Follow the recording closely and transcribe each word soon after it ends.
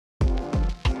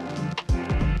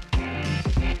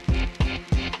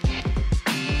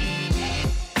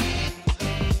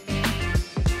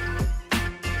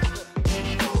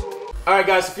Alright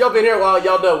guys, if y'all been here a while,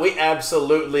 y'all know we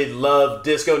absolutely love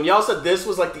disco. And y'all said this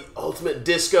was like the ultimate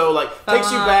disco, like takes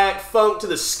you back, funk to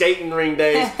the skating ring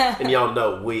days. And y'all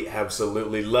know we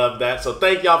absolutely love that. So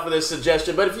thank y'all for this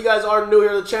suggestion. But if you guys are new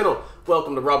here to the channel,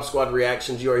 welcome to Rob Squad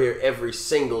Reactions. You are here every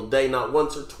single day, not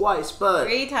once or twice, but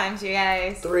 3 times, you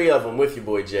guys. 3 of them with your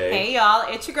boy Jay. Hey y'all,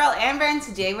 it's your girl Amber, and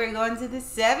today we're going to the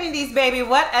 70s, baby.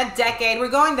 What a decade. We're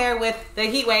going there with the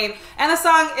Heatwave, and the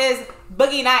song is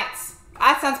Boogie Nights.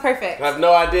 That sounds perfect. I have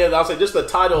no idea. I'll say just the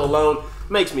title alone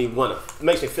makes me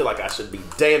feel like I should be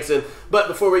dancing. But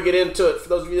before we get into it, for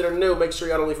those of you that are new, make sure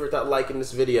y'all don't leave without liking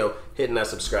this video, hitting that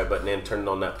subscribe button, and turning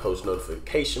on that post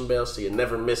notification bell so you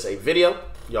never miss a video.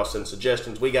 Y'all send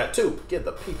suggestions. We got 2. Give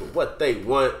the people what they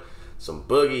want. Some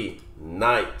Boogie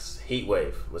Nights,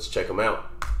 Heatwave. Let's check them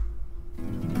out.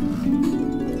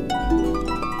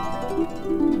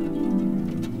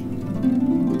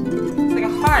 It's like a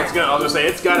heart. I was gonna say,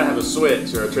 it's gotta have a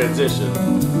switch or a transition.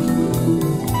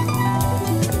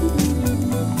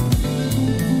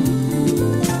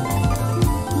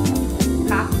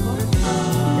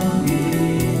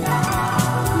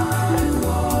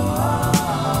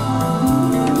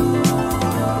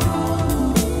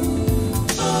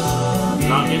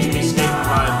 Not getting me skating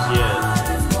vibes yet.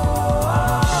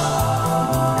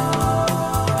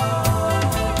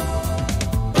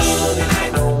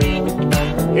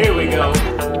 Here we go.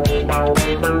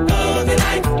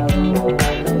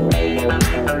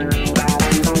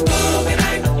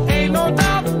 Ain't no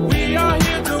doubt we are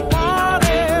here to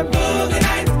party.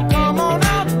 Come on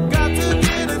out, got to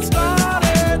get it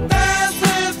started. Dance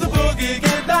with the boogie,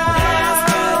 get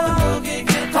down.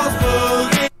 Cause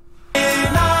boogie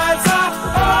nights are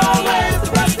always the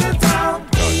best in town.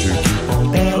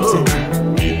 Got to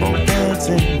keep on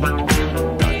dancing,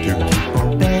 keep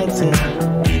on dancing. Got to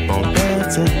keep on dancing, keep on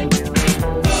dancing.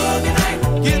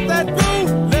 Get that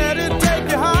groove, let it take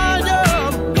you higher.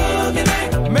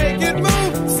 Make it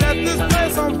move, set this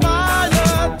place on fire.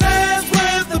 Dance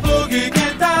with the boogie,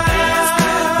 get down.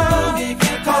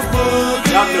 Cause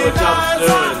boogie Y'all knew what y'all was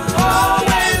doing.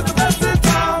 always the best in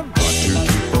town. Got to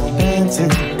keep on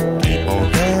dancing, keep on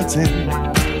dancing.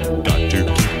 Got to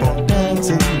keep on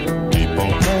dancing, keep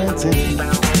on dancing.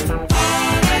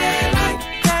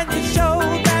 Can you show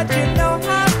that you know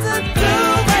how to do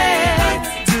it?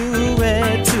 Do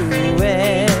it, do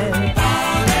it.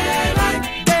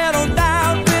 Get on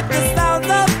down with the sound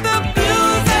of the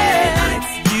music.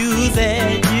 Use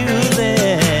it, use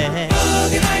it.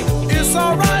 It's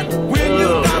alright when you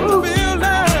got the feeling.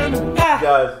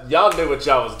 Guys, y'all knew what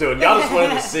y'all was doing. Y'all just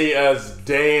wanted to see us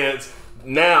dance.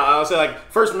 Now, I was say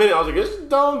like first minute, I was like, this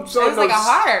don't sound It was like a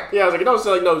harp. Yeah, I was like, it don't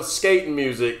sound like no skating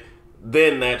music.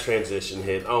 Then that transition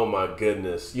hit. Oh my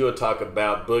goodness. You would talk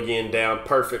about boogieing down.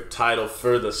 Perfect title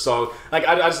for the song. Like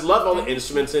I just love all the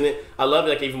instruments in it. I love it,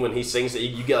 like even when he sings it,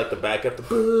 you get like the backup, the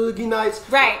Boogie Nights.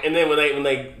 Right. And then when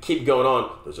they keep going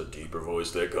on, there's a deeper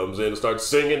voice that comes in and starts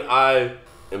singing. I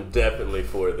am definitely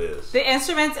for this. The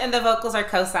instruments and the vocals are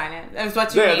co-signing. That's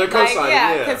what you Yeah, mean. they're co-signing,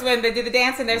 yeah. because when they do the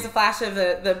dancing, there's a flash of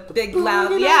the big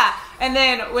loud, yeah. And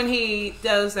then when he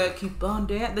does the keep on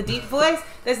dancing, the deep voice,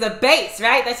 there's the bass,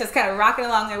 right? That's just kind of rocking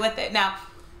along there with it. Now,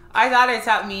 our daughter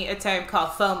taught me a term called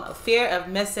FOMO, fear of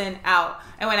missing out.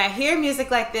 And when I hear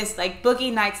music like this, like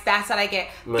Boogie Nights, that's what I get.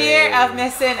 Fear Man. of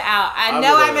missing out. I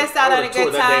know I missed out on a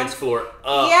good that time. dance floor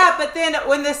up. Yeah, but then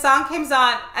when the song comes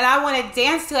on and I want to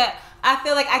dance to it, I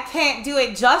feel like I can't do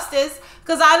it justice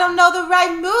because I don't know the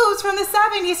right moves from the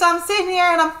 70s. So I'm sitting here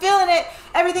and I'm feeling it.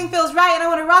 Everything feels right and I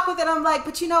want to rock with it. I'm like,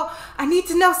 but you know, I need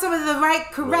to know some of the right,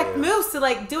 correct moves to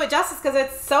like do it justice because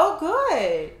it's so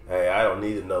good. Hey, I don't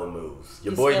need to know moves.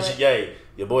 Your You boy feel it? Jay,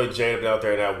 your boy jammed out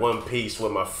there in that one piece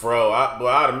with my fro. I'd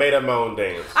have made up my own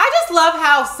dance. I just love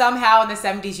how somehow in the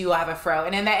 70s you have a fro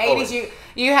and in the 80s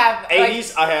you have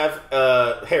 80s, I have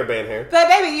hairband hair. But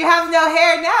baby, you have no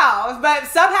hair now. But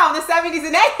somehow in the 70s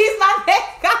and 80s, my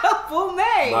neck got a full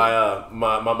mane.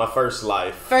 My first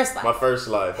life. First life. My first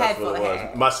life. Head That's what it full of was.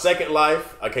 hair. My second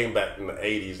life, I came back in the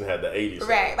 80s and had the 80s.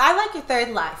 Right. I like your third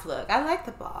life look. I like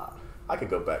the ball. I could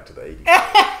go back to the 80s.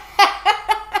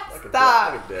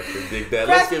 Stop. I could definitely dig that.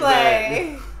 Press Let's get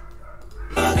play.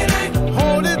 back.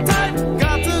 Hold it tight,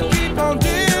 got to keep on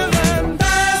dealing.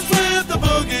 Dance with the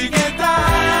boogie, get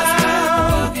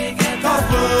down. Cause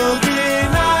boogie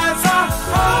nights are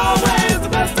always the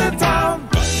best in town.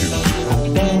 Got to keep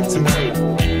on dancing,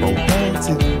 keep on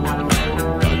dancing. Got to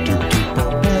keep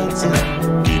on dancing,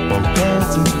 keep on dancing. Keep on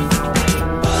dancing.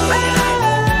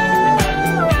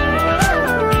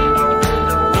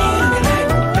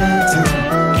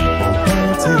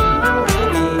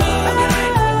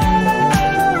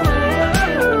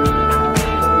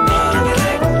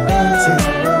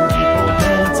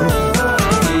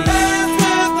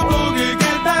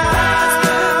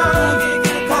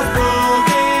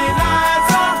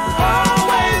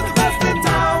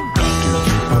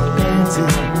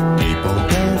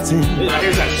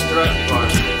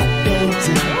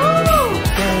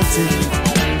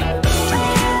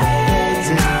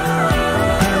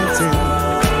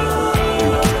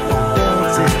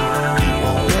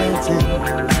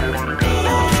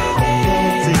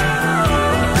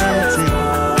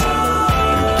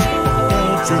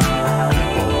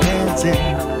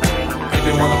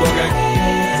 you wanna boogie,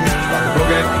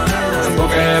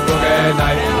 boogie, boogie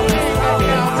night.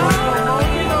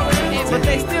 But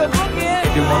they still boogie.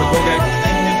 If you wanna boogie,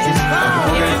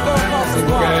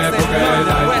 boogie, boogie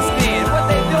night. West End, what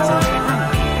they doing?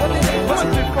 What they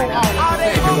busting for all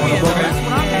day? If you wanna boogie,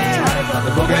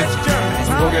 boogie,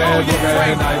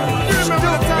 boogie night.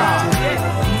 Stuttgart,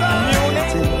 Munich,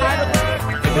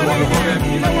 If you wanna boogie,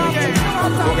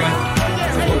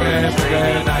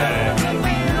 boogie night.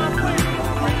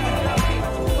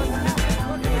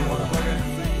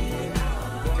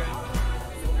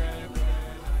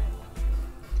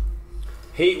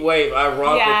 Heatwave, I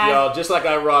rock with y'all just like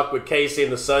I rock with Casey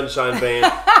and the Sunshine Band.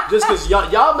 Just because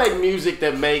y'all make music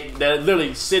that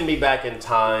literally send me back in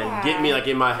time, get me like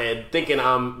in my head, thinking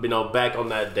I'm back on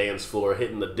that dance floor,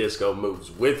 hitting the disco moves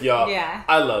with y'all. Yeah,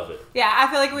 I love it. Yeah, I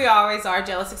feel like we always are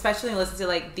jealous, especially when we listen to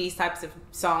like these types of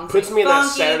songs. Puts like me in that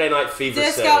funky, Saturday Night Fever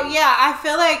disco. setting. Yeah, I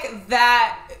feel like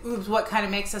that was what kind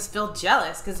of makes us feel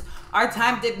jealous because our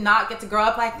time did not get to grow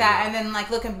up like that, and then like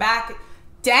looking back.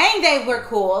 Dang, they were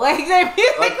cool. Like, their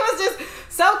music was just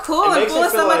so cool and full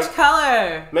of so much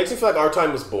color. Makes me feel like our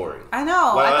time was boring. I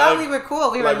know. I thought we were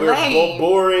cool. We were lame. We were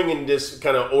boring and just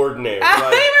kind of ordinary. We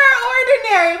were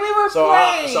ordinary. We were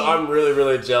plain. So I'm really,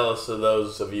 really jealous of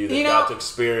those of you that got to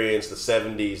experience the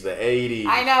 70s, the 80s.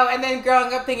 I know. And then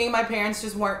growing up thinking my parents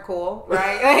just weren't cool,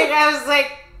 right? Like, I was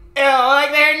like, ew, like,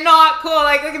 they're not cool.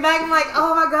 Like, looking back, I'm like,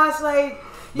 oh my gosh, like...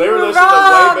 They were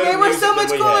wrong. They were so much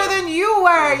cooler than you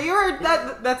were. You were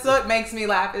that's what makes me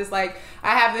laugh. Is like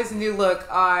I have this new look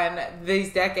on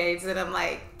these decades, and I'm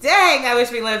like, dang, I wish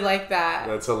we lived like that.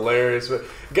 That's hilarious. But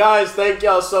guys, thank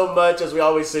y'all so much. As we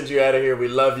always send you out of here, we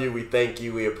love you, we thank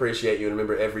you, we appreciate you, and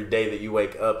remember, every day that you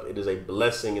wake up, it is a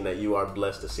blessing, and that you are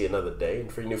blessed to see another day.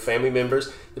 And for your new family members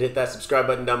that hit that subscribe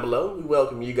button down below, we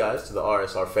welcome you guys to the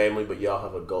RSR family. But y'all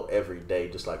have a goal every day,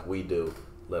 just like we do.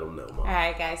 Let them know, Mom. All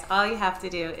right, guys. All you have to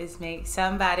do is make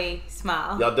somebody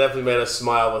smile. Y'all definitely made us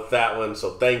smile with that one,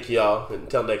 so thank y'all.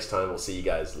 Until next time, we'll see you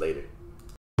guys later.